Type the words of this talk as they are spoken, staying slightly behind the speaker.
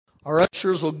Our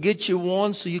ushers will get you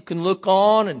one so you can look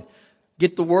on and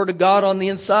get the Word of God on the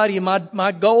inside of you.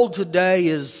 My goal today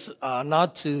is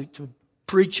not to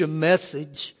preach a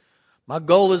message. My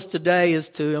goal today is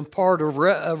to impart a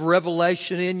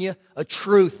revelation in you, a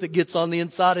truth that gets on the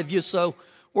inside of you. So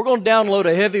we're going to download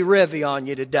a heavy revy on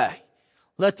you today.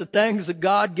 Let the things of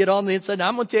God get on the inside. Now,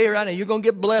 I'm going to tell you right now, you're going to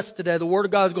get blessed today. The Word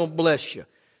of God is going to bless you.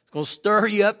 It's going to stir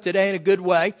you up today in a good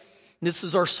way. This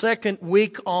is our second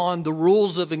week on the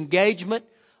rules of engagement.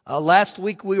 Last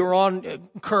week we were on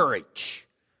courage.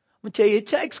 I'm going to tell you, it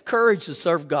takes courage to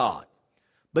serve God.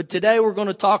 But today we're going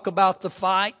to talk about the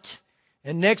fight.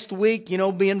 And next week,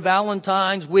 being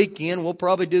Valentine's weekend, we'll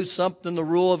probably do something, the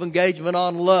rule of engagement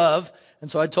on love.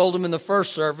 And so I told them in the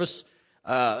first service,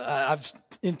 I've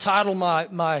entitled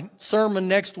my sermon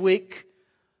next week,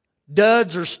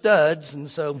 Duds or Studs. And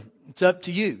so it's up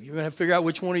to you. You're going to figure out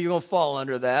which one are you going to fall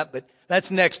under that, but that's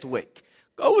next week.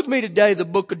 Go with me today, the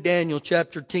book of Daniel,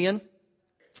 chapter 10.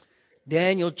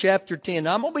 Daniel, chapter 10.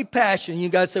 Now, I'm going to be passionate. You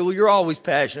guys say, well, you're always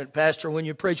passionate, Pastor, when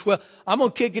you preach. Well, I'm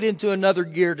going to kick it into another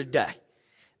gear today.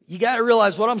 You got to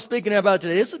realize what I'm speaking about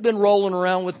today. This has been rolling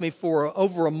around with me for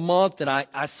over a month, and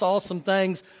I saw some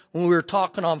things when we were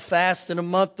talking on fasting a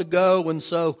month ago, and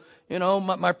so,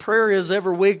 my prayer is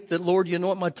every week that, Lord, you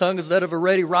anoint my tongue as that of a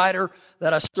ready writer,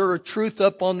 that I stir a truth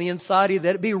up on the inside of you,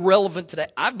 that it be relevant today.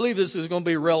 I believe this is going to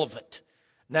be relevant.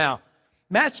 Now,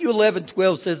 Matthew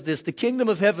 11:12 says this, the kingdom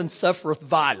of heaven suffereth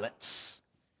violence,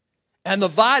 and the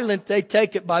violent they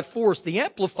take it by force. The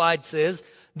Amplified says,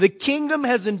 the kingdom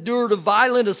has endured a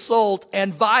violent assault,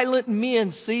 and violent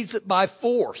men seize it by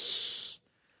force.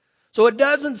 So it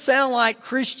doesn't sound like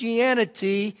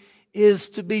Christianity is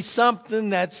to be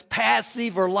something that's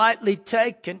passive or lightly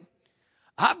taken.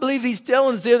 I believe he's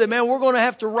telling us here that, man, we're going to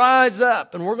have to rise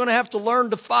up and we're going to have to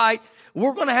learn to fight.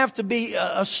 We're going to have to be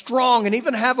strong and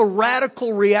even have a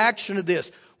radical reaction to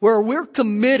this where we're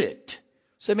committed.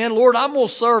 Say, man, Lord, I'm going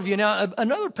to serve you. Now,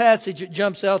 another passage that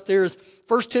jumps out there is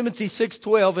 1 Timothy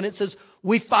 6:12, and it says,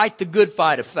 we fight the good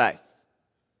fight of faith.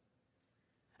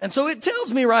 And so it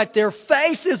tells me right there,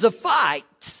 faith is a fight,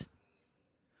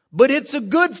 but it's a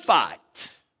good fight.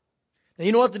 Now,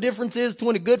 you know what the difference is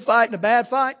between a good fight and a bad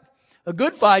fight? A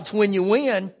good fight's when you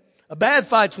win. A bad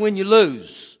fight's when you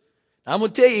lose. Now, I'm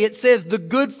going to tell you, it says the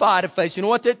good fight of faith. You know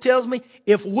what that tells me?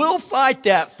 If we'll fight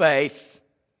that faith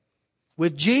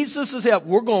with Jesus' help,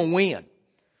 we're going to win.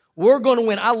 We're going to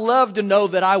win. I love to know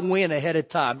that I win ahead of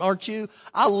time. Aren't you?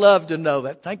 I love to know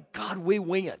that. Thank God we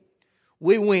win.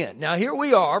 We win. Now, here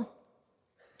we are.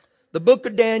 The book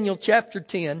of Daniel, chapter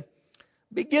 10.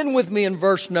 Begin with me in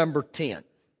verse number 10.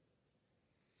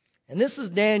 And this is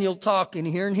Daniel talking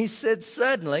here, and he said,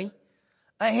 suddenly,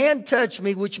 a hand touched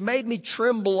me, which made me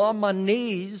tremble on my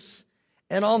knees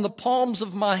and on the palms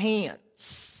of my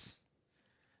hands.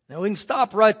 Now, we can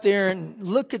stop right there and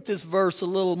look at this verse a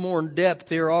little more in depth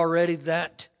here already.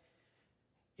 That,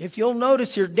 if you'll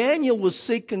notice here, Daniel was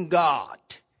seeking God.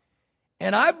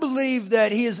 And I believe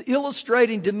that he is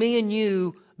illustrating to me and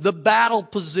you the battle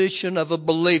position of a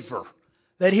believer.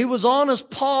 That he was on his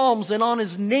palms and on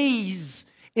his knees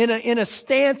in a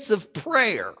stance of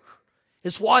prayer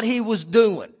is what he was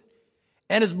doing.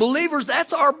 And as believers,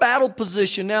 that's our battle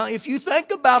position. Now, if you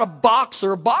think about a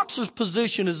boxer's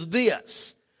position is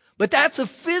this, but that's a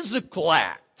physical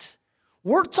act.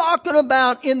 We're talking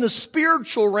about in the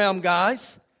spiritual realm,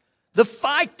 guys, the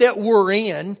fight that we're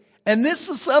in. And this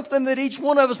is something that each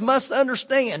one of us must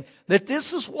understand, that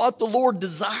this is what the Lord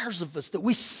desires of us, that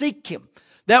we seek him,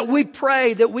 that we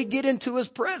pray, that we get into his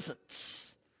presence.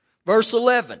 Verse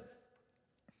 11,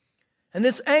 and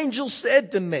this angel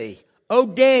said to me, O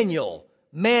Daniel,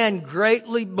 man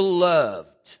greatly beloved.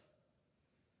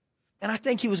 And I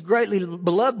think he was greatly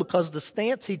beloved because of the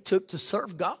stance he took to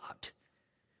serve God.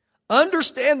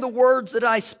 Understand the words that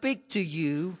I speak to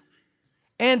you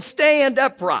and stand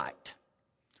upright.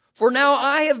 For now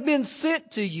I have been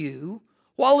sent to you.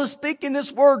 While speaking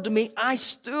this word to me, I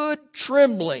stood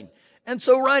trembling. And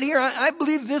so right here, I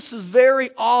believe this is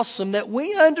very awesome that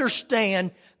we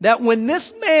understand that when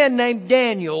this man named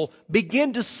Daniel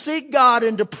began to seek God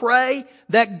and to pray,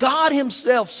 that God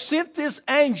himself sent this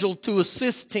angel to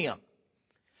assist him,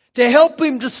 to help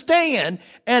him to stand.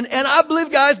 And I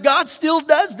believe, guys, God still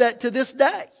does that to this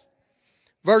day.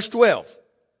 Verse 12.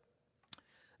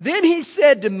 Then he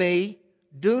said to me,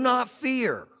 do not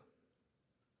fear,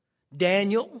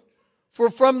 Daniel. For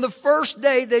from the first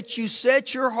day that you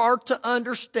set your heart to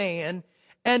understand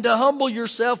and to humble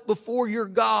yourself before your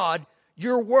God,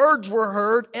 your words were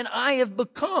heard, and I have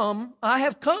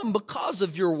come because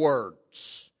of your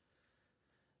words.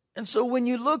 And so when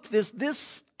you look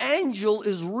this angel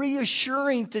is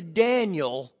reassuring to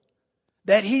Daniel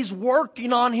that he's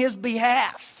working on his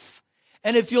behalf.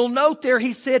 And if you'll note there,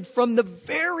 he said, from the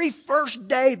very first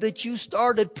day that you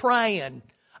started praying,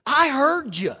 I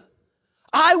heard you.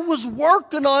 I was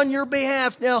working on your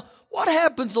behalf. Now, what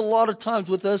happens a lot of times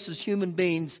with us as human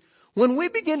beings, when we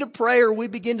begin to pray or we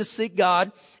begin to seek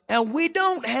God and we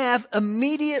don't have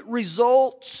immediate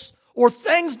results or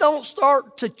things don't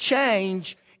start to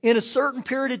change in a certain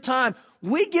period of time,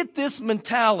 we get this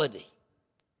mentality.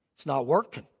 It's not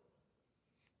working.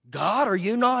 God, are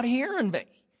you not hearing me?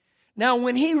 Now,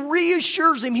 when he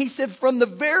reassures him, he said, from the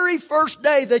very first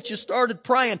day that you started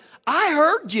praying, I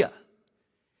heard you.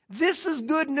 This is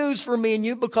good news for me and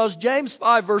you because James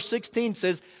 5 verse 16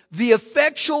 says, the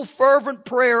effectual fervent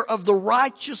prayer of the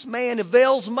righteous man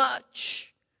avails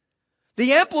much.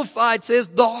 The Amplified says,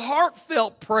 the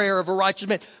heartfelt prayer of a righteous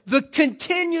man, the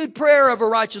continued prayer of a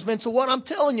righteous man. So what I'm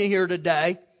telling you here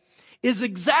today is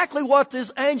exactly what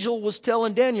this angel was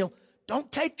telling Daniel. Don't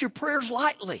take your prayers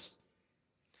lightly.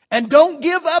 And don't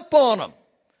give up on them.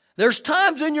 There's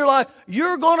times in your life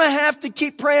you're going to have to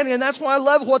keep praying. And that's why I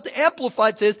love what the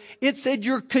Amplified says. It said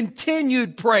your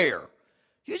continued prayer.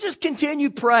 You just continue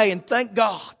praying. Thank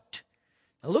God.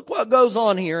 Now look what goes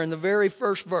on here in the very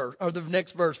first verse, or the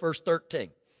next verse, verse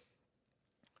 13.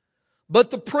 But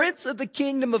the prince of the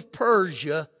kingdom of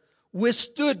Persia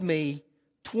withstood me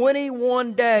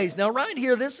 21 days. Now right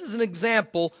here, this is an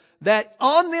example that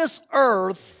on this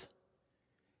earth,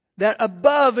 that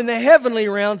above in the heavenly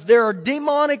realms, there are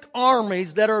demonic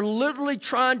armies that are literally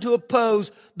trying to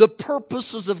oppose the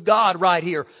purposes of God right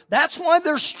here. That's why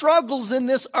there's struggles in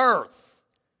this earth.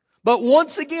 But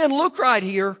once again, look right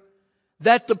here,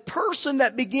 that the person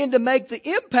that began to make the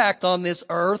impact on this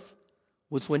earth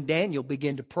was when Daniel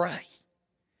began to pray.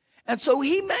 And so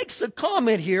he makes a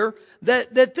comment here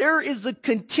that there is a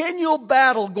continual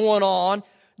battle going on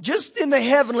just in the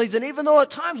heavenlies. And even though at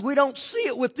times we don't see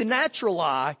it with the natural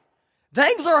eye,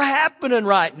 things are happening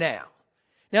right now.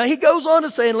 Now he goes on to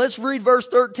say, and let's read verse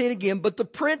 13 again, but the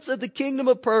prince of the kingdom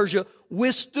of Persia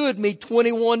withstood me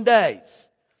 21 days.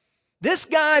 This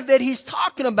guy that he's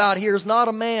talking about here is not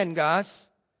a man, guys.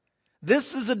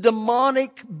 This is a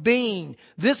demonic being.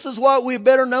 This is what we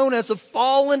better known as a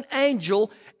fallen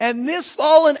angel. And this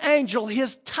fallen angel,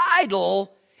 his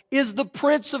title is the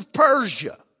Prince of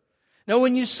Persia. Now,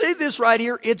 when you see this right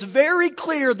here, it's very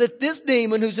clear that this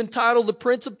demon, who's entitled the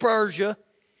Prince of Persia,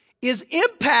 is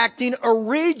impacting a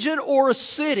region or a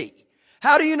city.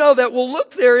 How do you know that? Well,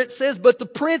 look there. It says, but the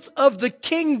Prince of the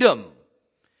kingdom.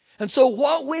 And so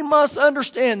what we must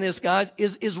understand this, guys,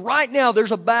 is right now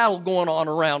there's a battle going on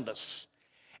around us.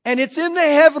 And it's in the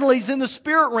heavenlies, in the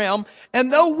spirit realm.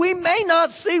 And though we may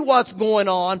not see what's going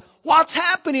on, what's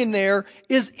happening there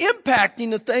is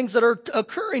impacting the things that are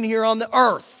occurring here on the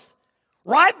earth.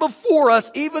 Right before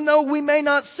us, even though we may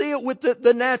not see it with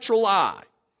the natural eye.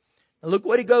 Now look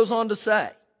what he goes on to say.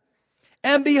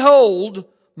 And behold,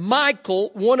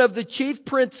 Michael, one of the chief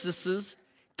princesses,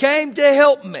 came to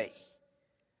help me.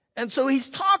 And so he's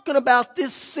talking about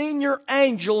this senior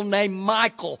angel named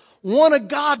Michael, one of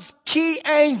God's key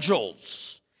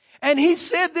angels. And he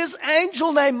said this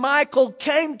angel named Michael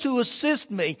came to assist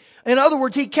me. In other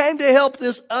words, he came to help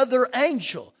this other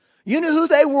angel. You know who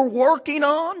they were working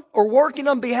on or working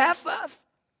on behalf of?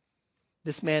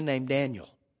 This man named Daniel.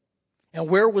 And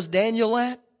where was Daniel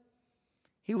at?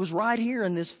 He was right here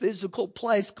in this physical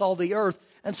place called the earth.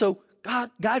 And so God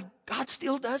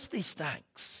still does these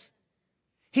things.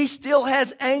 He still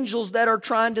has angels that are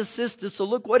trying to assist us. So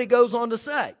look what he goes on to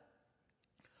say.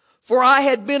 For I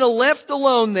had been left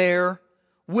alone there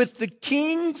with the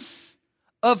kings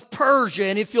of Persia.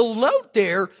 And if you'll note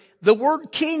there, the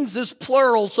word kings is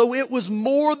plural, so it was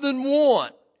more than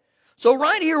one. So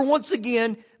right here, once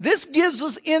again, this gives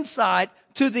us insight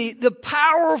to the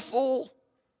powerful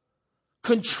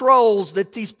controls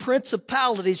that these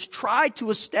principalities try to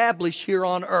establish here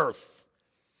on earth.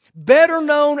 Better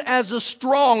known as a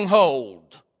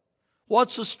stronghold.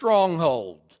 What's a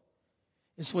stronghold?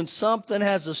 It's when something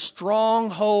has a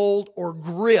stronghold or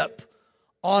grip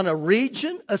on a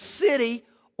region, a city,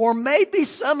 or maybe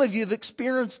some of you have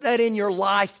experienced that in your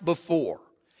life before.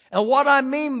 And what I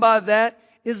mean by that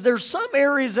is there's some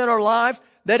areas in our life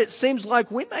that it seems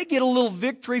like we may get a little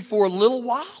victory for a little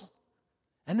while.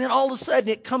 And then all of a sudden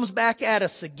it comes back at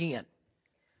us again.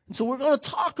 And so we're going to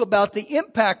talk about the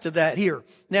impact of that here.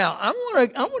 Now, I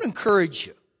want to encourage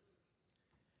you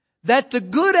that the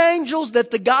good angels,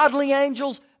 that the godly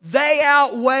angels, they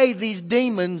outweigh these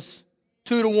demons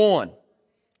 2-to-1.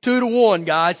 2-to-1,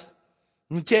 guys.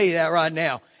 Let me tell you that right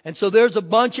now. And so there's a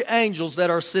bunch of angels that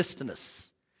are assisting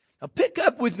us. Now pick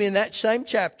up with me in that same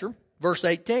chapter, verse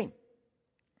 18.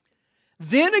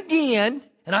 Then again,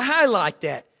 and I highlight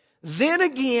that, then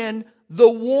again, the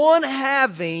one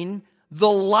having the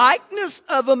likeness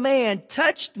of a man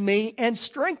touched me and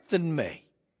strengthened me.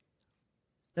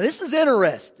 Now this is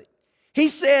interesting. He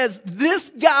says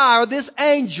this guy or this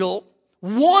angel,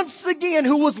 once again,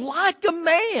 who was like a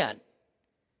man.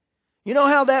 You know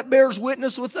how that bears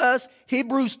witness with us?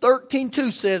 Hebrews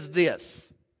 13:2 says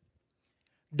this.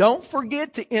 Don't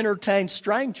forget to entertain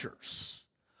strangers.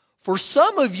 For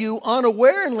some of you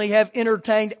unawarely have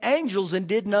entertained angels and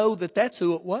did know that that's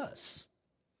who it was.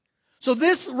 So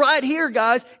this right here,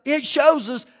 guys, it shows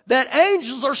us that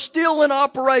angels are still in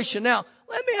operation. Now,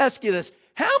 let me ask you this.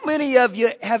 How many of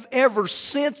you have ever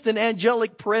sensed an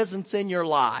angelic presence in your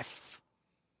life?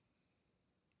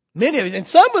 Many of you. And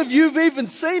some of you have even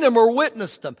seen them or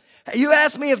witnessed them. You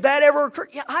ask me if that ever occurred.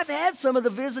 Yeah, I've had some of the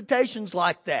visitations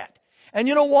like that. And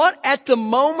you know what? At the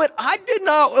moment, I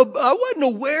wasn't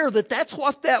aware that that's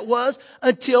what that was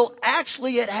until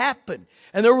actually it happened.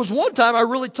 And there was one time I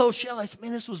really told Shelley, I said,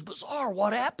 man, this was bizarre.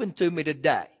 What happened to me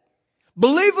today?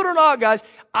 Believe it or not, guys,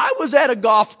 I was at a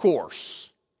golf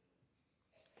course.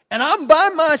 And I'm by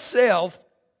myself.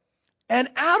 And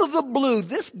out of the blue,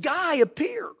 this guy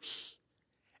appears.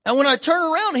 And when I turn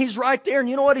around, he's right there. And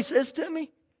you know what he says to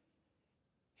me?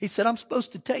 He said, I'm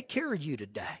supposed to take care of you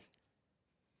today.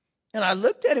 And I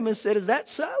looked at him and said, is that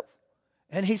so?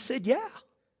 And he said, yeah.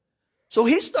 So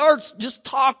he starts just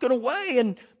talking away.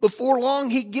 And before long,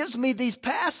 he gives me these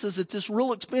passes at this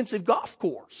real expensive golf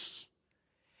course.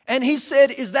 And he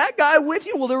said, is that guy with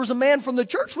you? Well, there was a man from the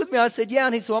church with me. I said, yeah.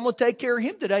 And he said, well, I'm going to take care of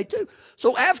him today too.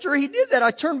 So after he did that,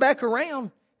 I turned back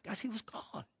around. Guys, he was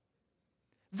gone.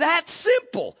 That's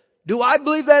simple. Do I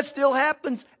believe that still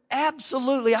happens?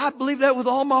 Absolutely. I believe that with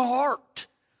all my heart.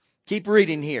 Keep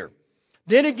reading here.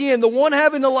 Then again, the one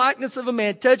having the likeness of a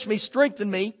man touched me,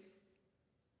 strengthened me.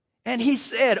 And he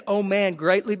said, O man,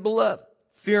 greatly beloved,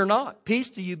 fear not. Peace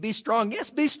to you. Be strong. Yes,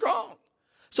 be strong.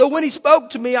 So when he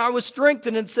spoke to me, I was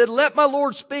strengthened and said, let my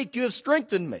Lord speak. You have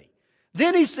strengthened me.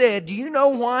 Then he said, do you know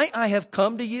why I have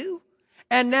come to you?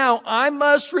 And now I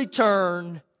must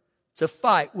return to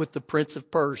fight with the prince of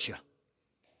Persia.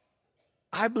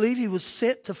 I believe he was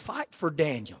sent to fight for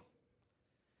Daniel.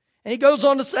 And he goes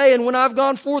on to say, and when I've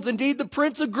gone forth, indeed the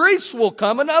prince of Greece will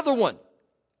come, another one.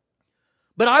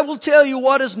 But I will tell you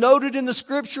what is noted in the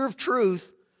scripture of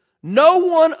truth. No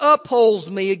one upholds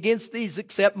me against these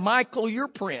except Michael, your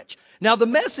prince. Now the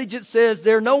message, it says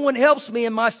there, no one helps me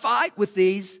in my fight with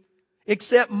these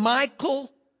except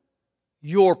Michael,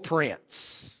 your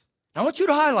prince. I want you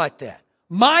to highlight that.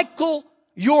 Michael,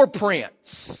 your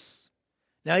prince.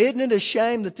 Now isn't it a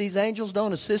shame that these angels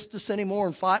don't assist us anymore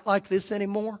and fight like this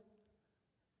anymore?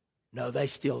 No, they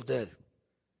still do.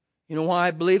 You know why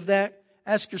I believe that?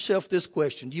 Ask yourself this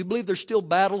question. Do you believe there's still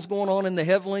battles going on in the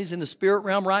heavenlies, in the spirit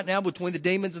realm right now between the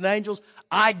demons and the angels?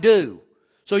 I do.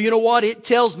 So you know what? It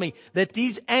tells me that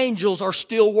these angels are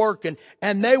still working,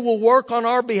 and they will work on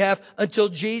our behalf until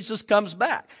Jesus comes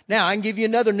back. Now, I can give you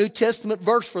another New Testament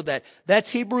verse for that. That's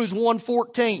Hebrews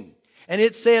 1:14. And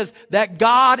it says that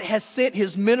God has sent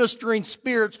his ministering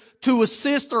spirits to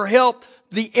assist or help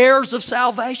the heirs of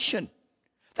salvation.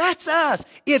 That's us.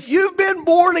 If you've been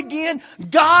born again,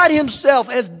 God himself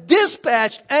has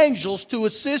dispatched angels to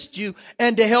assist you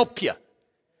and to help you.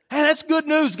 And that's good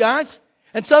news, guys.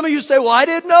 And some of you say, well, I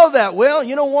didn't know that. Well,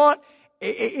 you know what?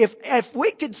 If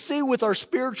we could see with our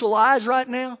spiritual eyes right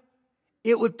now,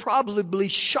 it would probably be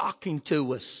shocking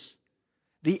to us.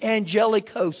 The angelic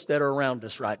hosts that are around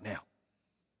us right now.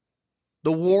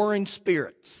 The warring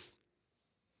spirits.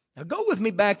 Now go with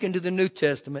me back into the New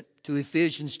Testament to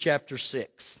Ephesians chapter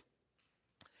 6.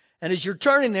 And as you're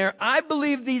turning there, I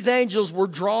believe these angels were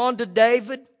drawn to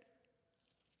David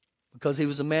because he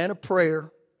was a man of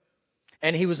prayer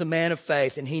and he was a man of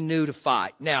faith and he knew to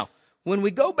fight. Now, when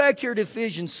we go back here to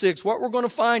Ephesians 6, what we're going to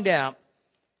find out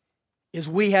is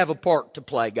we have a part to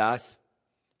play, guys.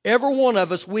 Every one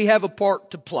of us, we have a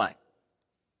part to play.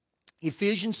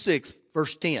 Ephesians 6,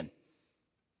 verse 10.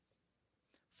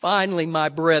 Finally, my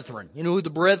brethren. You know who the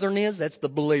brethren is? That's the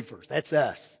believers. That's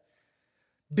us.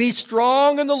 Be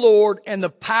strong in the Lord and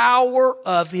the power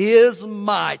of his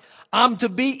might. I'm to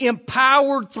be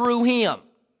empowered through him.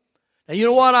 Now, you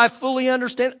know what? I fully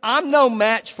understand. I'm no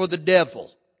match for the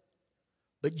devil.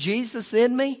 But Jesus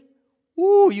in me,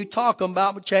 woo, you talking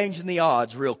about changing the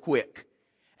odds real quick.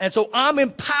 And so I'm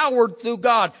empowered through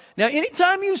God. Now,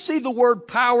 anytime you see the word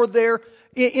power there,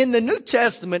 in the New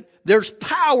Testament, there's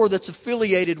power that's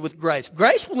affiliated with grace.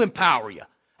 Grace will empower you.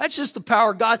 That's just the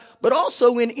power of God. But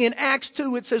also in Acts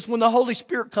 2, it says when the Holy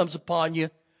Spirit comes upon you,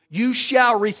 You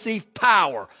shall receive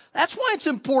power. That's why it's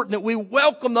important that we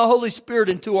welcome the Holy Spirit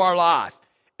into our life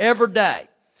every day.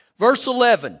 Verse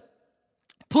 11,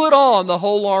 put on the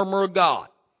whole armor of God.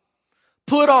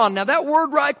 Put on. Now that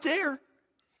word right there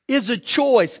is a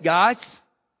choice, guys.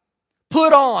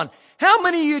 Put on. How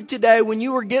many of you today, when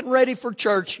you were getting ready for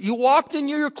church, you walked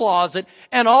into your closet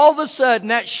and all of a sudden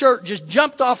that shirt just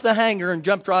jumped off the hanger and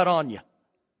jumped right on you?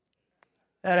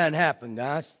 That doesn't happen,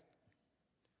 guys.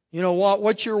 You know what?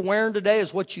 What you're wearing today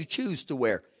is what you choose to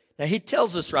wear. Now he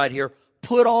tells us right here,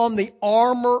 put on the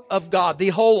armor of God, the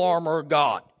whole armor of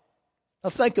God. Now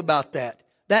think about that.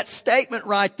 That statement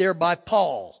right there by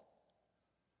Paul.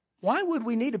 Why would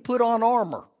we need to put on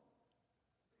armor?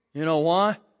 You know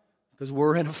why? Because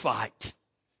we're in a fight.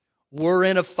 We're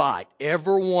in a fight,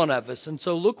 every one of us. And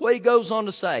so look what he goes on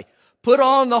to say. Put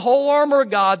on the whole armor of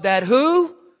God, that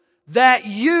who? That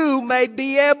you may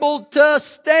be able to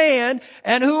stand.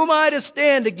 And who am I to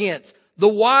stand against? The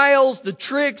wiles, the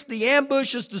tricks, the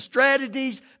ambushes, the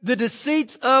strategies, the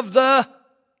deceits of the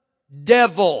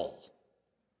devil.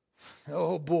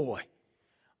 Oh boy.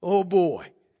 Oh boy.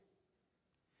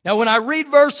 Now when I read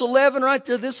verse 11 right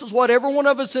there, this is what every one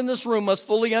of us in this room must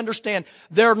fully understand.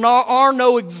 There are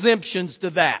no exemptions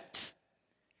to that.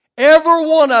 Every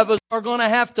one of us are going to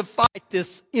have to fight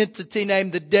this entity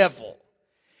named the devil.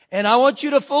 And I want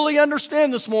you to fully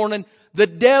understand this morning, the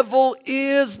devil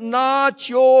is not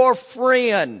your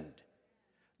friend.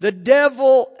 The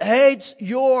devil hates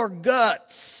your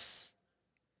guts.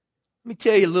 Let me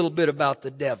tell you a little bit about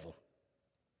the devil.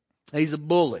 He's a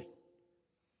bully.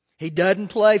 He doesn't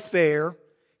play fair.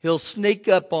 He'll sneak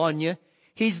up on you.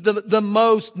 He's the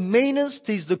most meanest.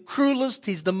 He's the cruelest.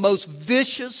 He's the most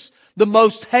vicious, the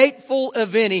most hateful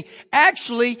of any.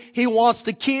 Actually, he wants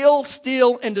to kill,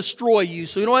 steal, and destroy you.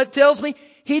 So you know what it tells me?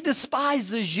 He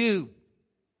despises you.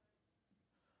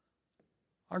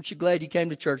 Aren't you glad you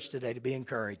came to church today to be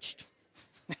encouraged?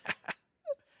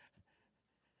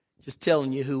 Just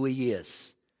telling you who he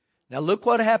is. Now look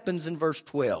what happens in verse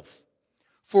 12.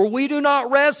 For we do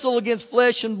not wrestle against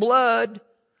flesh and blood,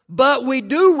 but we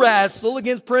do wrestle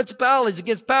against principalities,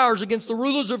 against powers, against the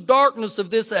rulers of darkness of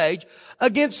this age,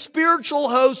 against spiritual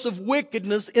hosts of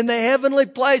wickedness in the heavenly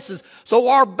places. So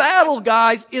our battle,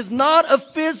 guys, is not a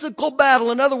physical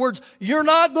battle. In other words, you're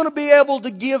not going to be able to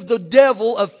give the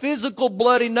devil a physical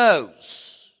bloody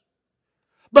nose.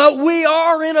 But we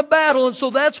are in a battle, and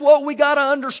so that's what we got to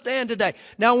understand today.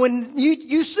 Now, when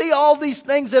you see all these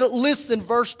things that it lists in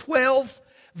verse 12,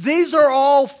 these are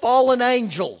all fallen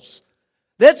angels.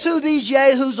 That's who these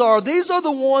yahoos are. These are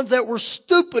the ones that were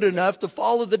stupid enough to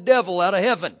follow the devil out of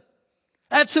heaven.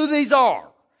 That's who these are.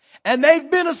 And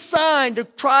they've been assigned to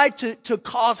try to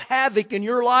cause havoc in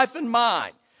your life and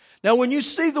mine. Now, when you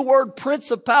see the word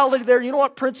principality there, you know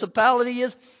what principality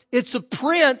is? It's a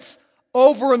prince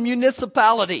over a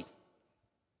municipality.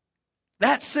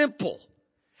 That's simple.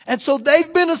 And so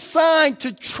they've been assigned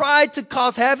to try to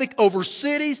cause havoc over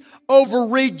cities, over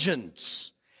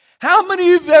regions. How many of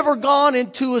you have ever gone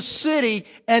into a city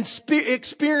and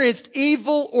experienced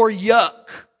evil or yuck?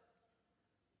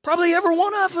 Probably every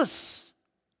one of us.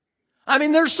 I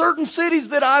mean, there's certain cities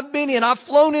that I've been in. I've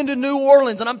flown into New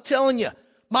Orleans, and I'm telling you,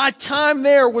 my time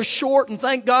there was short, and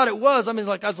thank God it was. I mean,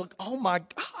 I was like, oh my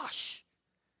gosh.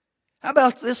 How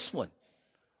about this one?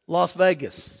 Las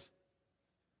Vegas.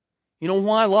 You know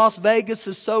why Las Vegas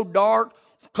is so dark?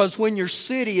 Because when your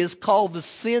city is called the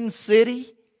Sin City,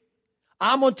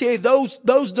 I'm going to tell you,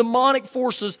 those demonic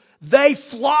forces, they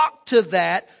flock to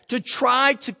that to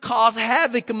try to cause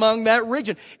havoc among that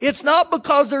region. It's not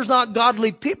because there's not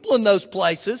godly people in those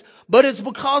places, but it's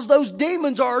because those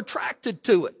demons are attracted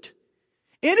to it.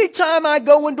 Anytime I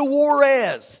go into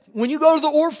Juarez, when you go to the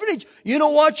orphanage, you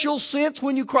know what you'll sense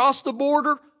when you cross the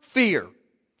border? Fear.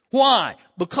 Why?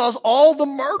 Because all the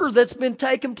murder that's been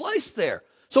taking place there.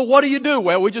 So what do?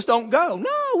 Well, we just don't go.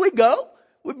 No, we go.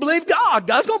 We believe God.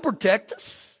 God's going to protect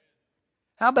us.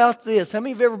 How about this? How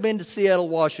many have ever been to Seattle,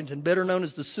 Washington, better known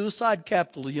as the suicide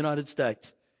capital of the United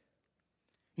States?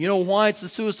 You know why it's the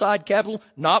suicide capital?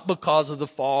 Not because of the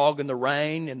fog and the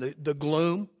rain and the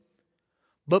gloom,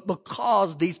 but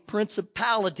because these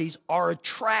principalities are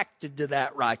attracted to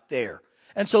that right there.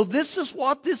 And so this is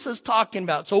what this is talking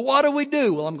about. So what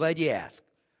do? Well, I'm glad you asked.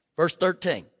 Verse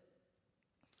 13.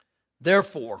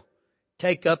 Therefore,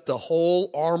 take up the whole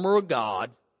armor of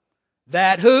God,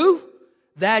 that who?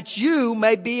 That you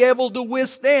may be able to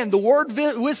withstand. The word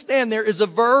withstand there is a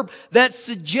verb that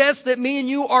suggests that me and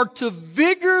you are to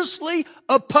vigorously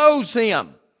oppose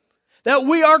him. That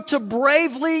we are to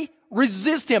bravely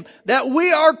resist him. That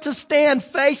we are to stand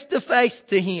face to face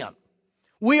to him.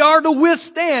 We are to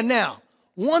withstand. Now,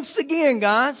 Once again,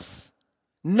 guys,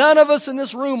 none of us in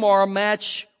this room are a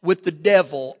match with the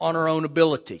devil on our own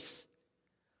abilities.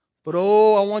 But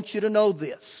I want you to know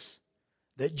this,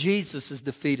 that Jesus has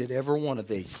defeated every one of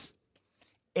these.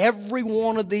 Every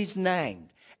one of these named.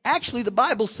 Actually, the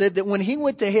Bible said that when he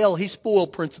went to hell, he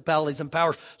spoiled principalities and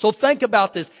powers. So think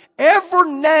about this.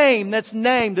 Every name that's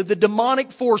named of the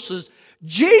demonic forces,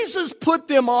 Jesus put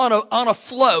them on a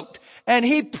float and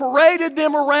he paraded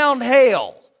them around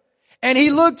hell. And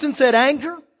he looked and said,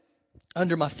 anger,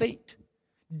 under my feet.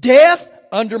 Death,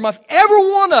 under my feet.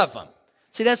 Every one of them.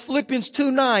 See, that's Philippians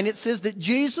 2:9. It says that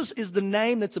Jesus is the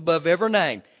name that's above every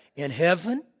name. In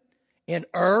heaven, in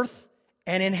earth,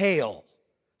 and in hell.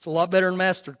 It's a lot better than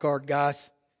MasterCard,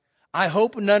 guys. I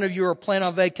hope none of you are planning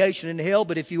on vacation in hell,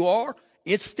 but if you are,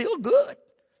 it's still good.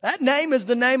 That name is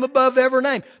the name above every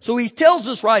name. So he tells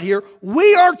us right here,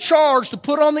 we are charged to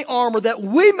put on the armor that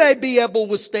we may be able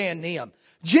to withstand him.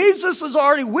 Jesus has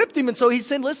already whipped him, and so he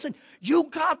said, listen, you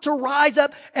got to rise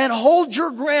up and hold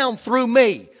your ground through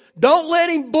me. Don't let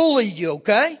him bully you,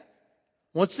 okay?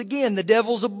 Once again, the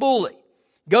devil's a bully.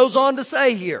 Goes on to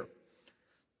say here,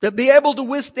 that be able to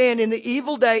withstand in the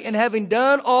evil day, and having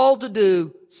done all to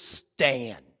do,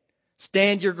 stand.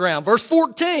 Stand your ground. Verse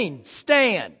 14,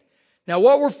 stand. Now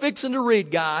what we're fixing to read,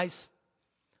 guys,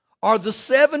 are the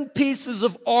 7 pieces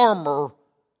of armor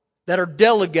that are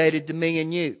delegated to me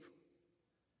and you.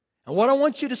 And what I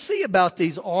want you to see about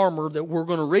these armor that we're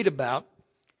going to read about,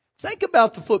 think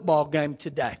about the football game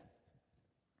today.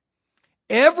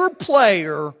 Every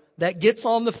player that gets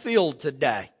on the field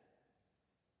today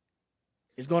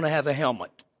is going to have a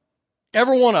helmet.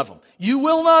 Every one of them. You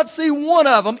will not see one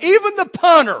of them, even the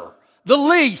punter, the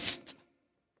least.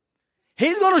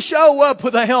 He's going to show up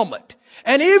with a helmet.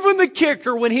 And even the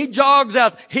kicker, when he jogs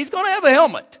out, he's going to have a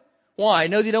helmet. Why? He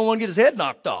knows he don't want to get his head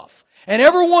knocked off. And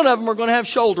every one of them are going to have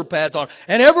shoulder pads on.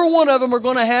 And every one of them are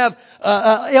going to have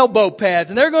elbow pads.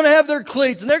 And they're going to have their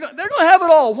cleats. And they're going to have it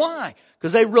all. Why?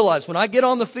 Because they realize when I get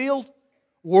on the field,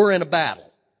 we're in a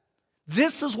battle.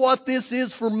 This is what this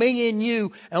is for me and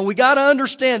you. And we got to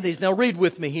understand these. Now read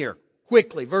with me here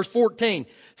quickly. Verse 14.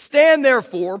 Stand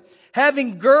therefore,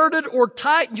 having girded or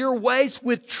tightened your waist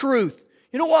with truth.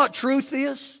 You know what truth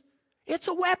is? It's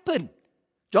a weapon.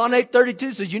 John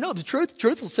 8:32 says, you know the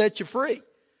truth will set you free.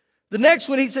 The next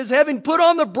one he says, having put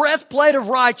on the breastplate of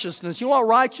righteousness. You know what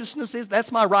righteousness is?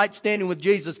 That's my right standing with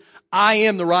Jesus. I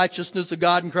am the righteousness of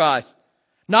God in Christ.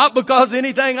 Not because of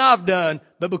anything I've done,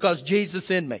 but because Jesus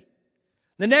in me.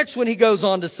 The next one he goes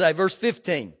on to say, verse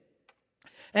 15.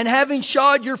 And having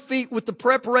shod your feet with the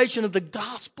preparation of the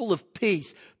gospel of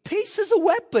peace. Peace is a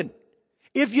weapon.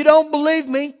 If you don't believe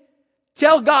me,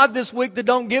 tell God this week that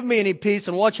don't give me any peace,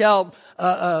 and watch how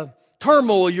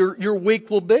turmoil your week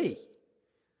will be.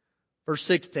 Verse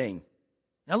 16.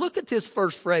 Now look at this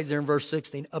first phrase there in verse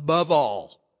 16. Above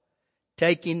all,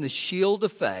 taking the shield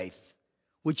of faith,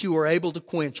 which you are able to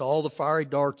quench all the fiery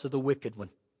darts of the wicked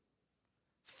one.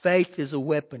 Faith is a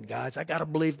weapon, guys. I got to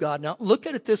believe God. Now look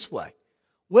at it this way.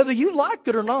 Whether you like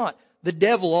it or not, the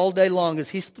devil all day long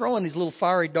he's throwing these little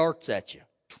fiery darts at you.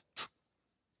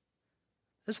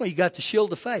 That's why you got the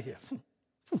shield of faith.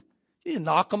 You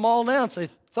knock them all down. Say,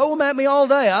 throw them at me all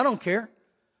day. I don't care.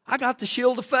 I got the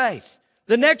shield of faith.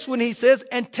 The next one he says,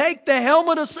 and take the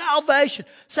helmet of salvation.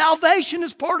 Salvation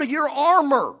is part of your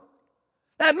armor.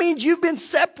 That means you've been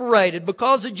separated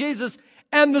because of Jesus.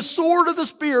 And the sword of the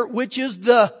Spirit, which is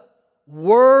the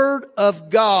Word of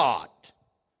God.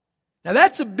 Now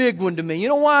that's a big one to me. You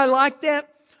know why I like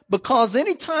that? Because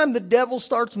anytime the devil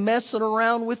starts messing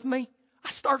around with me, I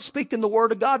start speaking the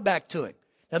Word of God back to him.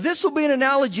 Now this will be an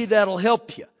analogy that'll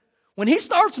help you. When he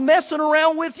starts messing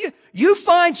around with you, you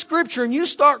find Scripture and you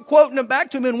start quoting it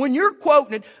back to him. And when you're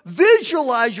quoting it,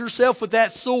 visualize yourself with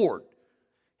that sword.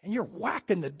 And you're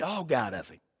whacking the dog out of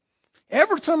him.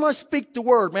 Every time I speak the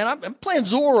Word, man, I'm playing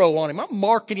Zorro on him. I'm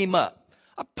marking him up.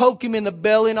 I poke him in the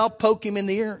belly and I'll poke him in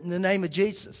the ear in the name of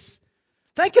Jesus.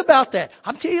 Think about that.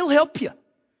 I'm telling you, it'll help you.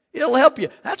 It'll help you.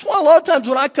 That's why a lot of times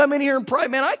when I come in here and pray,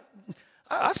 man,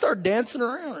 I start dancing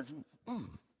around.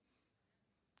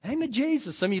 Name of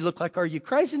Jesus. Some of you look like, are you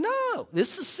crazy? No,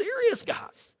 this is serious,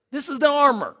 guys. This is the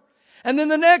armor. And then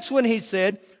the next one he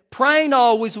said, praying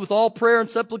always with all prayer and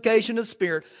supplication of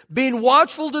Spirit, being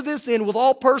watchful to this end with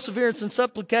all perseverance and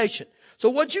supplication. So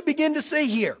what you begin to see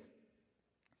here,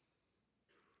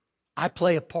 I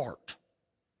play a part.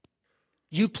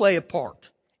 You play a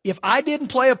part. If I didn't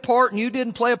play a part and you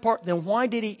didn't play a part, then why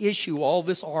did he issue all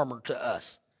this armor to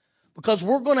us? Because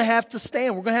we're going to have to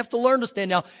stand. We're going to have to learn to stand.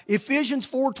 Now, Ephesians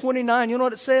 4:29, you know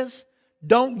what it says?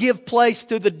 Don't give place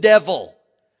to the devil.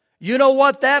 You know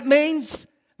what that means?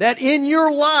 that in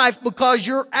your life, because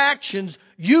your actions,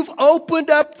 you've opened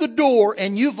up the door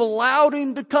and you've allowed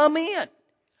him to come in.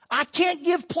 I can't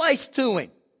give place to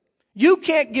him. You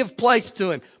can't give place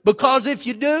to him, because if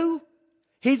you do,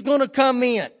 he's going to come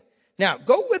in. Now,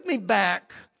 go with me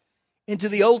back into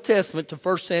the Old Testament to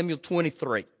 1 Samuel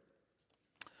 23.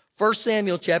 1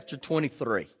 Samuel chapter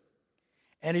 23.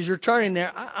 And as you're turning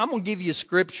there, I'm going to give you a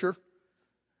scripture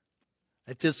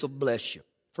that this will bless you.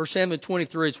 1 Samuel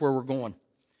 23 is where we're going.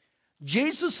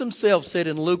 Jesus himself said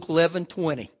in Luke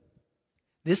 11:20,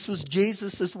 this was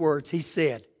Jesus' words. He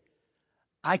said,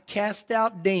 I cast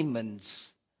out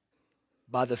demons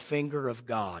by the finger of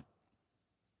God.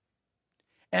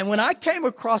 And when I came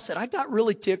across it, I got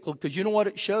really tickled, because you know what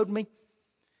it showed me?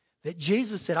 That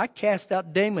Jesus said, I cast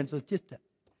out demons with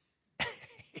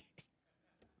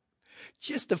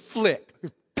just a flick.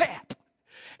 Pap.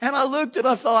 And I looked and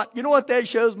I thought, you know what that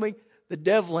shows me? The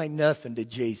devil ain't nothing to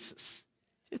Jesus.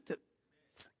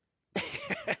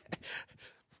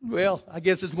 Well, I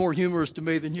guess it's more humorous to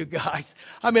me than you guys.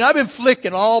 I mean, I've been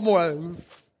flicking all more.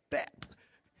 Pap.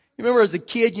 You remember as a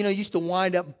kid, you used to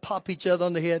wind up and pop each other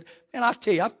on the head? Man, I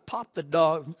tell you, I popped the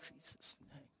dog. In Jesus'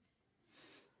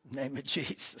 name. Name of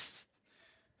Jesus.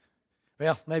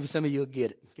 Well, maybe some of you will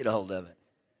get it. Get a hold of it.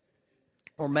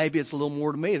 Or maybe it's a little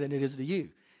more to me than it is to you.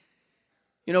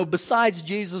 Besides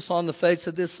Jesus on the face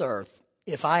of this earth,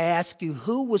 if I ask you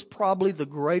who was probably the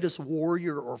greatest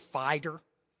warrior or fighter,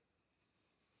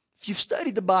 if you've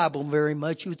studied the Bible very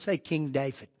much, you would say King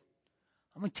David.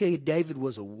 I'm going to tell you, David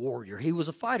was a warrior. He was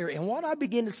a fighter. And what I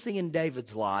began to see in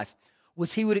David's life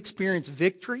was he would experience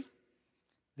victory,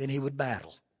 then he would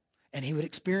battle. And he would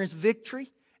experience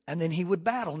victory, and then he would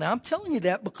battle. Now, I'm telling you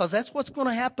that because that's what's going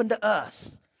to happen to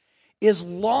us. As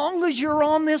long as you're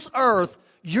on this earth,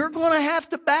 you're going to have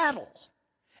to battle.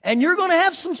 And you're going to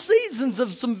have some seasons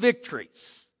of some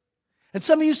victories. And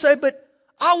some of you say, but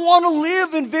I want to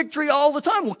live in victory all the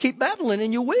time. Well, keep battling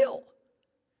and you will.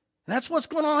 And that's what's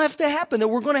going to have to happen, that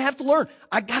we're going to have to learn.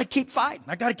 I got to keep fighting.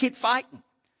 I got to keep fighting.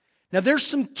 Now, there's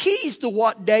some keys to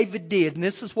what David did, and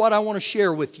this is what I want to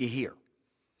share with you here.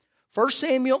 1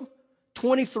 Samuel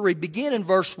 23, begin in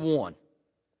verse 1.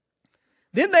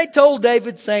 Then they told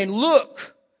David, saying,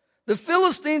 look, the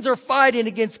Philistines are fighting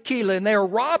against Keilah, and they are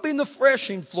robbing the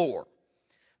threshing floor.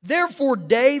 Therefore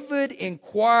David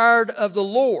inquired of the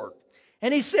Lord.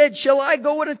 And he said, shall I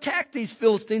go and attack these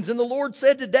Philistines? And the Lord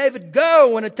said to David,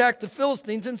 go and attack the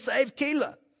Philistines and save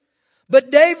Keilah.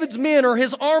 But David's men, or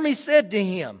his army, said to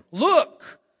him,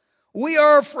 look, we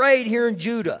are afraid here in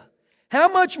Judah. How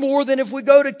much more than if we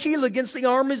go to Keilah against the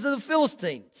armies of the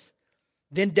Philistines?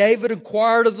 Then David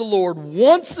inquired of the Lord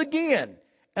once again,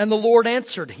 and the Lord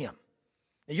answered him.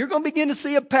 Now you're going to begin to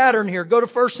see a pattern here. Go to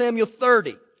 1 Samuel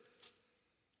 30,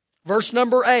 verse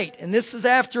number 8. And this is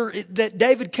after that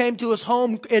David came to his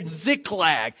home at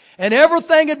Ziklag, and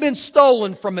everything had been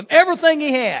stolen from him, everything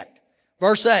he had.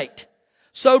 Verse 8.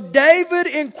 So David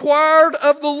inquired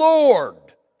of the Lord.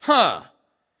 Go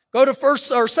to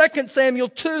 2 Samuel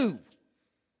 2,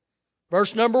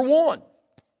 verse number 1.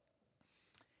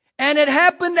 And it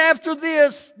happened after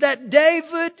this that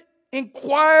David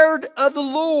inquired of the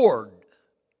Lord.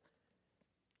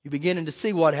 You're beginning to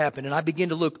see what happened. And I begin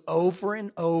to look over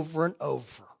and over and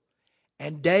over.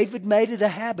 And David made it a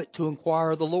habit to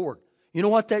inquire of the Lord. You know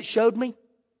what that showed me?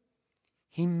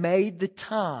 He made the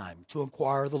time to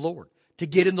inquire of the Lord, to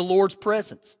get in the Lord's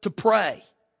presence, to pray.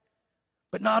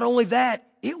 But not only that,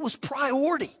 it was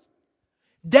priority.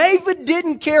 David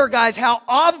didn't care, guys, how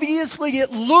obviously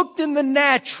it looked in the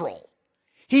natural.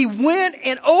 He went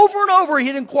and over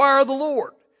he'd inquire of the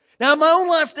Lord. Now, in my own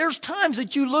life, there's times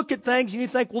that you look at things and you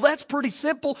think, well, that's pretty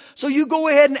simple, so you go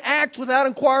ahead and act without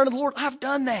inquiring of the Lord. I've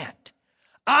done that.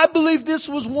 I believe this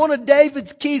was one of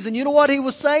David's keys. And you know what he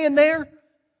was saying there?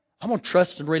 I'm going to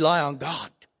trust and rely on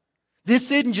God. This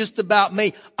isn't just about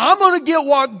me. I'm going to get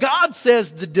what God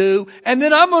says to do, and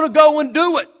then I'm going to go and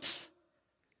do it.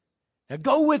 Now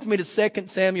go with me to 2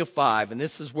 Samuel 5, and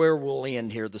this is where we'll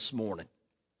end here this morning.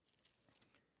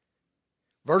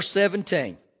 Verse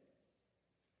 17.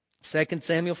 2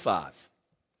 Samuel 5.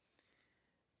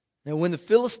 Now when the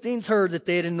Philistines heard that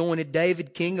they had anointed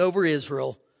David king over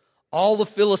Israel, all the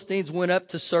Philistines went up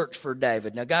to search for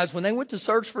David. Now guys, when they went to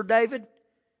search for David,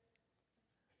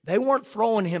 they weren't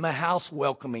throwing him a house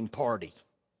welcoming party.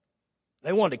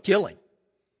 They wanted to kill him.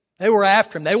 They were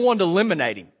after him. They wanted to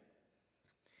eliminate him.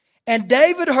 And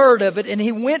David heard of it, and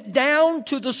he went down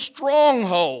to the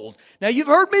stronghold. Now, you've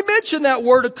heard me mention that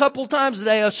word a couple times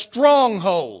today, a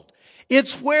stronghold.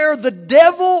 It's where the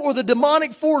devil or the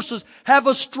demonic forces have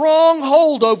a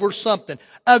stronghold over something,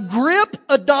 a grip,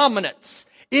 a dominance.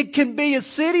 It can be a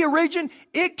city, a region.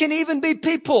 It can even be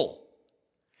people.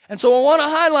 And so I want to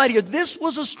highlight here, this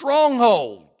was a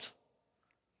stronghold.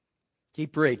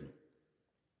 Keep reading.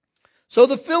 So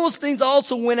the Philistines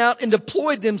also went out and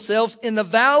deployed themselves in the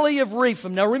valley of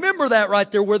Rephaim. Now remember that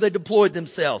right there where they deployed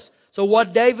themselves. So what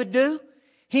did David do?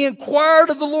 He inquired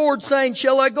of the Lord, saying,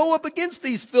 shall I go up against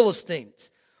these Philistines?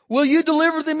 Will you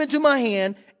deliver them into my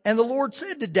hand? And the Lord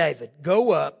said to David,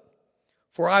 go up,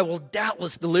 for I will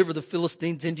doubtless deliver the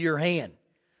Philistines into your hand.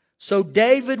 So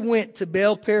David went to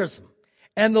Baal-perazim,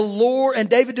 and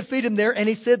David defeated him there, and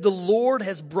he said, the Lord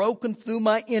has broken through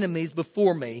my enemies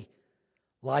before me,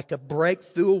 like a break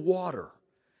through a water.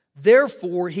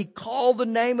 Therefore, he called the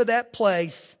name of that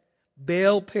place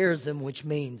Baal-perazim, which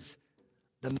means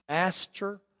the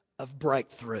master of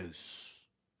breakthroughs.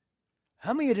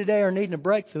 How many of you today are needing a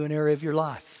breakthrough in an area of your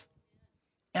life?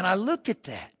 And I look at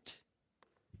that,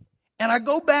 and I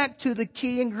go back to the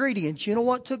key ingredients. You know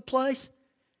what took place?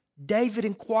 David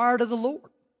inquired of the Lord.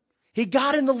 He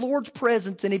got in the Lord's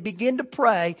presence, and he began to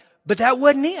pray, but that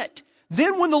wasn't it.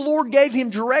 Then when the Lord gave him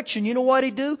direction, you know what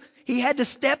he'd do? He had to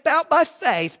step out by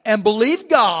faith and believe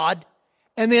God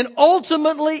and then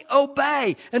ultimately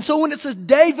obey. And so when it says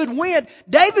David went,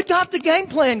 David got the game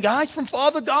plan, guys, from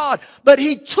Father God. But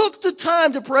he took the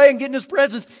time to pray and get in his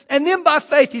presence. And then by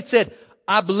faith he said,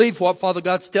 I believe what Father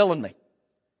God's telling me.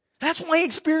 That's why he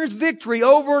experienced victory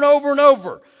over and over and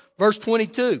over. Verse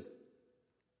 22.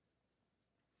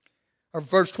 Or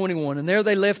verse 21. And there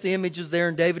they left the images there,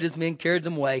 and David and his men carried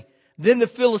them away. Then the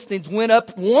Philistines went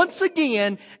up once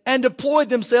again and deployed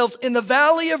themselves in the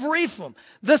valley of Rephaim.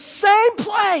 The same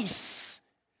place.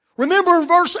 Remember in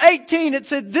verse 18 it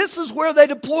said this is where they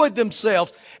deployed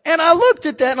themselves. And I looked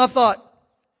at that and I thought,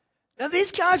 now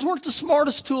these guys weren't the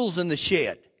smartest tools in the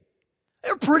shed. They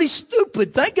were pretty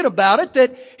stupid thinking about it,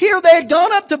 that here they had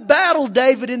gone up to battle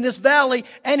David in this valley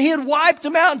and he had wiped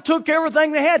them out and took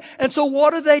everything they had. And so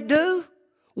what do?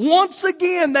 Once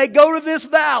again they go to this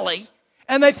valley.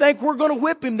 And they think we're going to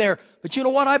whip him there. But you know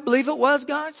what I believe it was,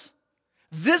 guys?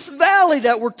 This valley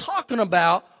that we're talking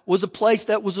about was a place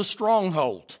that was a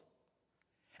stronghold.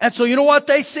 And so you know what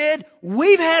they said?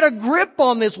 We've had a grip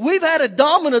on this. We've had a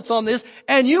dominance on this.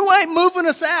 And you ain't moving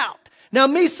us out. Now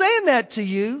me saying that to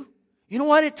you, you know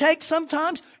what it takes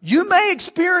sometimes? You may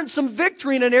experience some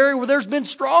victory in an area where there's been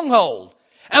stronghold.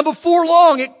 And before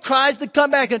long it tries to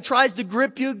come back and tries to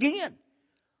grip you again.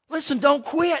 Listen, don't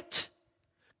quit.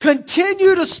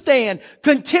 Continue to stand.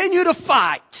 Continue to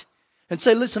fight. And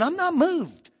say, listen, I'm not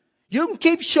moved. You can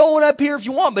keep showing up here if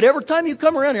you want, but every time you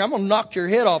come around here, I'm going to knock your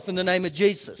head off in the name of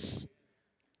Jesus.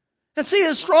 And see,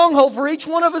 a stronghold for each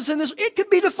one of us in this, it could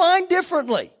be defined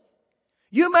differently.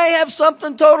 You may have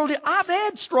something totally, I've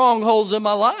had strongholds in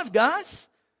my life, guys.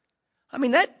 I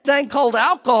mean, that thing called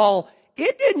alcohol,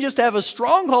 it didn't just have a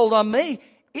stronghold on me.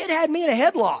 It had me in a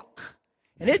headlock.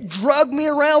 And it drugged me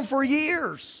around for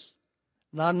years.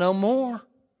 Not no more.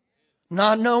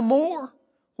 Not no more.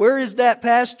 Where is that,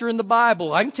 Pastor, in the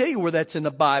Bible? I can tell you where that's in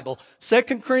the Bible.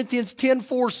 2 Corinthians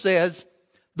 10:4 says,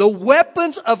 the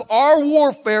weapons of our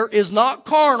warfare is not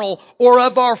carnal or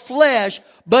of our flesh,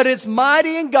 but it's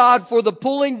mighty in God for the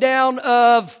pulling down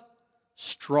of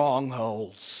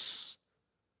strongholds.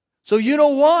 So you know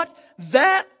what?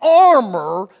 That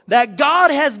armor that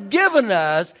God has given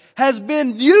us has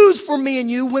been used for me and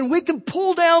you when we can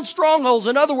pull down strongholds.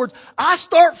 In other words, I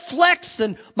start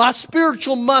flexing my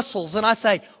spiritual muscles and I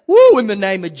say, woo, in the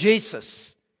name of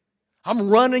Jesus, I'm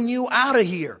running you out of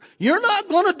here. You're not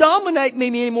going to dominate me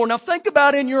anymore. Now think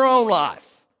about in your own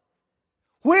life.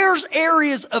 Where's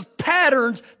areas of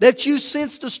patterns that you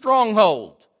sensed a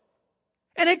stronghold?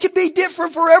 And it can be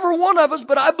different for every one of us,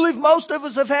 but I believe most of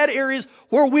us have had areas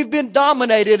where we've been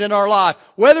dominated in our life.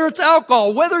 Whether it's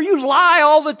alcohol, whether you lie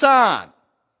all the time,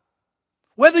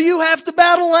 whether you have to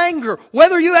battle anger,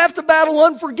 whether you have to battle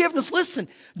unforgiveness. Listen,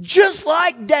 just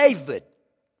like David,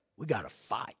 we got to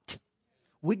fight.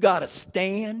 We got to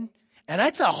stand. And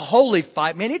that's a holy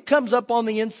fight, man. It comes up on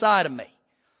the inside of me.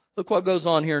 Look what goes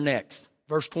on here next.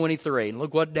 Verse 23. And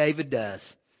look what David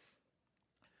does.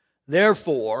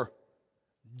 Therefore,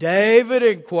 David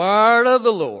inquired of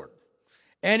the Lord,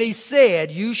 and he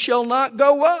said, you shall not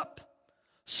go up.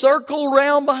 Circle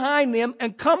round behind them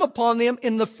and come upon them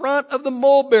in the front of the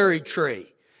mulberry tree.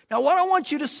 Now what I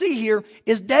want you to see here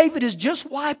is David has just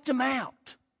wiped them out.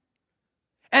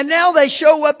 And now they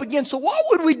show up again. So what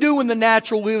would we do in the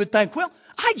natural? We would think, well,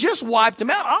 I just wiped them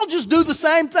out. I'll just do the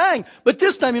same thing. But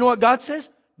this time, you know what God says?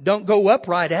 Don't go up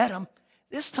right at them.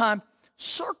 This time,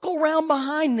 circle round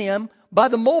behind them by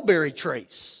the mulberry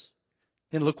trees.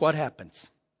 Then look what happens.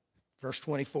 Verse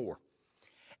 24.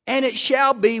 And it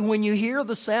shall be when you hear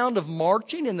the sound of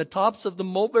marching in the tops of the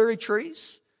mulberry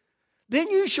trees, then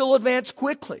you shall advance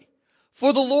quickly,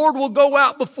 for the Lord will go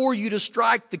out before you to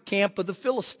strike the camp of the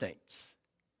Philistines.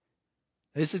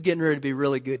 This is getting ready to be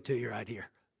really good to you right here.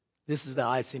 This is the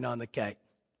icing on the cake.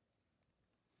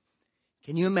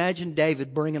 Can you imagine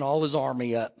David bringing all his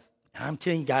army up? And I'm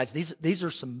telling you guys, these are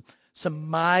some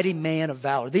mighty men of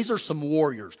valor. These are some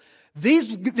warriors.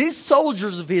 These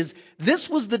soldiers of his, this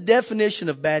was the definition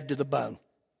of bad to the bone.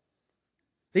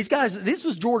 These guys, this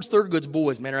was George Thorogood's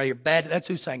boys, man, right here. Bad, that's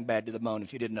who sang Bad to the Bone,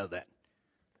 if you didn't know that.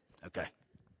 Okay.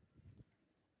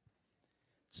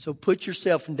 So put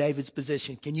yourself in David's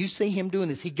position. Can you see him doing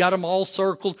this? He got them all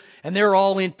circled, and they're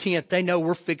all intent. They know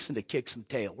we're fixing to kick some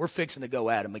tail. We're fixing to go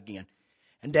at them again.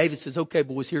 And David says, okay,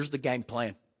 boys, here's the game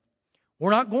plan.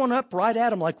 We're not going up right at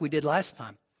them like we did last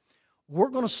time. We're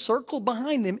going to circle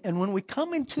behind them, and when we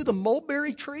come into the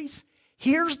mulberry trees,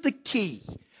 here's the key.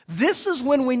 This is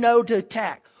when we know to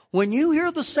attack. When you hear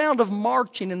the sound of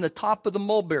marching in the top of the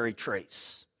mulberry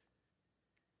trees.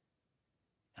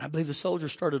 And I believe the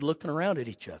soldiers started looking around at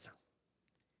each other.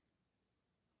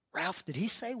 Ralph, did he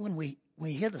say when we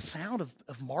hear the sound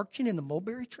of marching in the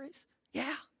mulberry trees?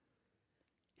 Yeah.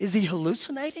 Is he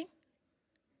hallucinating?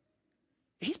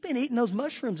 He's been eating those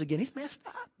mushrooms again. He's messed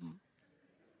up.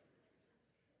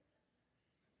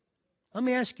 Let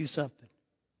me ask you something.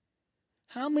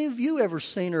 How many of you ever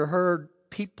seen or heard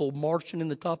people marching in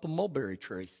the top of mulberry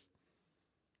trees?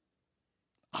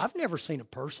 I've never seen a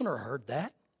person or heard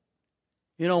that.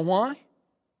 You know why?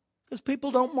 Because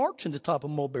people don't march in the top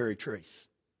of mulberry trees.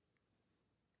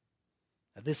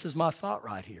 Now, this is my thought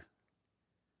right here.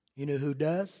 You know who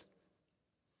does?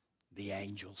 The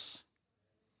angels.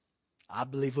 I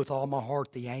believe with all my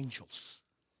heart the angels.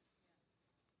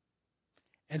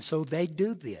 And so they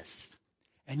do this.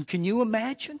 And can you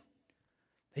imagine?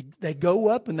 They go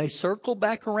up and they circle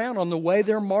back around on the way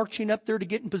they're marching up there to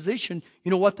get in position.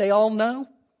 You know what they all know?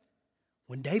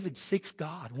 When David seeks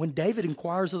God, when David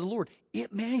inquires of the Lord,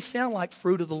 it may sound like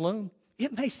fruit of the loom.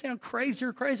 It may sound crazy,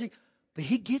 but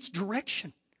he gets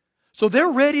direction. So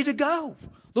they're ready to go.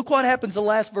 Look what happens in the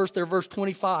last verse there, verse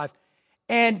 25.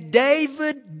 And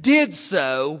David did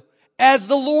so as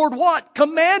the Lord what?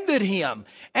 Commanded him.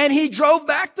 And he drove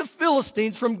back the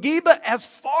Philistines from Geba as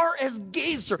far as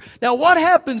Gezer. Now what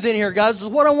happens in here, guys, is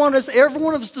what I want every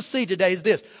one of us to see today is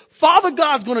this. Father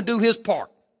God's going to do his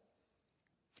part.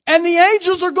 And the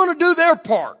angels are going to do their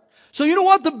part. So you know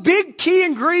what the big key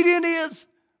ingredient is?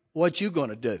 What you going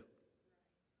to do?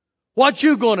 What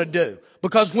you going to do?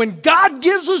 Because when God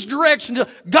gives us direction,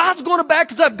 God's going to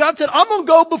back us up. God said, I'm going to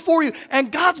go before you.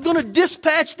 And God's going to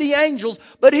dispatch the angels.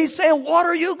 But he's saying, what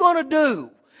are you going to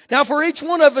do? Now for each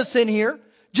one of us in here,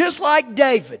 just like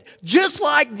David, just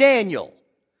like Daniel,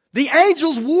 the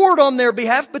angels warred on their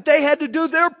behalf, but they had to do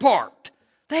their part.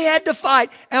 They had to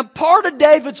fight. And part of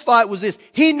David's fight was this.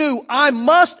 He knew, I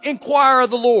must inquire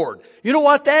of the Lord. You know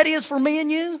what that is for me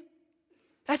and you?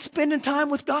 That's spending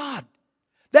time with God.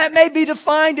 That may be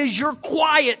defined as your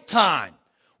quiet time,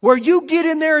 where you get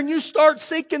in there and you start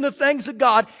seeking the things of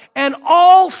God, and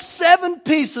all 7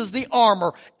 pieces, the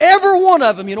armor, every one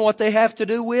of them, you know what they have to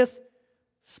do with?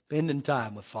 Spending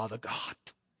time with Father God.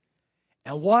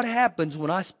 And what happens when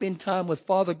I spend time with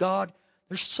Father God?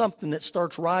 There's something that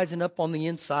starts rising up on the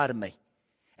inside of me.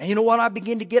 And you know what I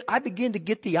begin to get? I begin to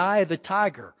get the eye of the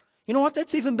tiger. You know what?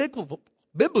 That's even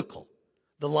biblical.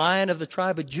 The Lion of the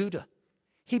tribe of Judah.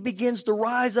 He begins to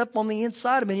rise up on the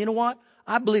inside of me. You know what?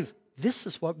 I believe this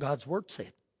is what God's Word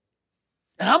said.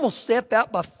 And I'm going to step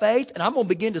out by faith and I'm going to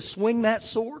begin to swing that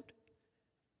sword.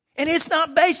 And it's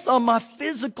not based on my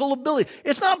physical ability.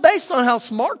 It's not based on how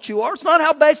smart you are. It's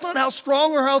not based on how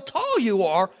strong or how tall you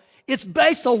are. It's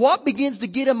based on what begins to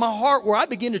get in my heart where I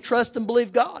begin to trust and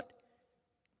believe God.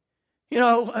 You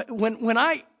know, when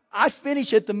I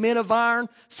finish at the Men of Iron,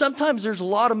 sometimes there's a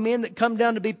lot of men that come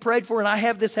down to be prayed for, and I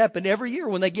have this happen every year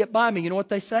when they get by me. You know what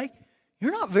they say?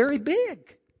 You're not very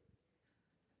big.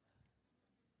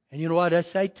 And you know what I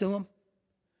say to them?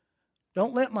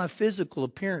 Don't let my physical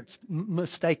appearance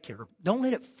mistake you. Don't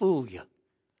let it fool you.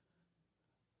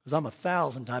 Because I'm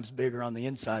 1,000 times bigger on the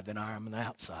inside than I am on the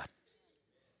outside.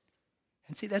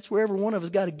 And see, that's where every one of us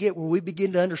got to get, where we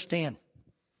begin to understand.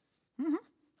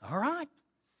 All right.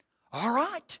 All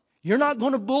right. You're not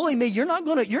going to bully me. You're not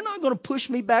going to push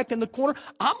me back in the corner.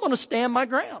 I'm going to stand my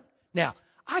ground. Now,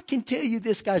 I can tell you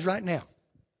this, guys, right now.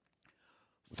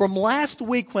 From last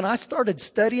week when I started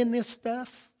studying this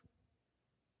stuff,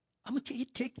 I'm going to tell you,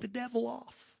 it ticked the devil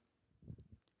off.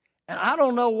 And I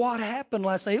don't know what happened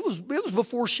last night. It was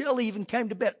before Shelley even came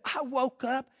to bed. I woke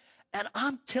up, and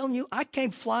I'm telling you, I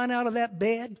came flying out of that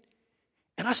bed,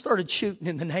 And I started shooting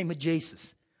in the name of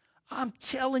Jesus. I'm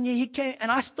telling you, he came,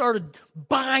 and I started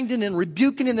binding and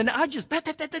rebuking in the name. I just,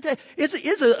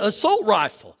 it's an assault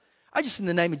rifle. I just, in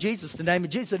the name of Jesus, the name of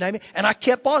Jesus, the name of, and I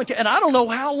kept on, and I don't know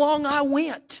how long I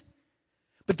went.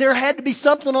 But there had to be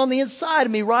something on the inside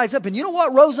of me rise up. And you know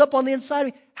what rose up on the inside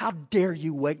of me? How dare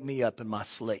you wake me up in my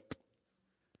sleep?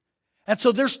 And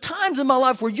so there's times in my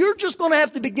life where you're just going to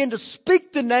have to begin to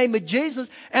speak the name of Jesus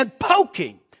and poke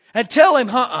him and tell him,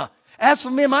 as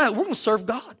for me and we're going to serve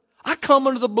God. I come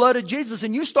under the blood of Jesus,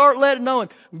 and you start letting know him,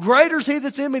 greater is he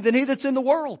that's in me than he that's in the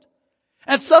world.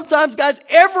 And sometimes, guys,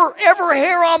 every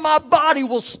hair on my body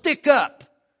will stick up.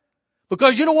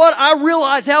 Because you know what? I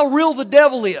realize how real the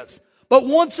devil is. But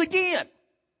once again,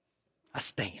 I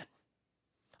stand.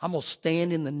 I'm going to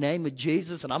stand in the name of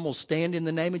Jesus, and I'm going to stand in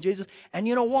the name of Jesus. And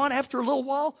you know what? After a little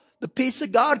while, the peace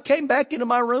of God came back into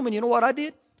my room, and you know what I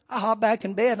did? I hopped back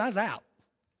in bed, and I was out.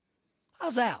 I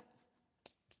was out.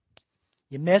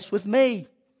 You mess with me,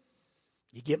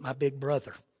 you get my big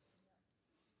brother.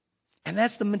 And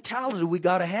that's the mentality we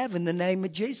got to have in the name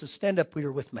of Jesus. Stand up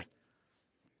here with me.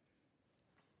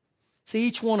 See,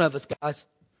 each one of us, guys,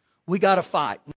 we got to fight.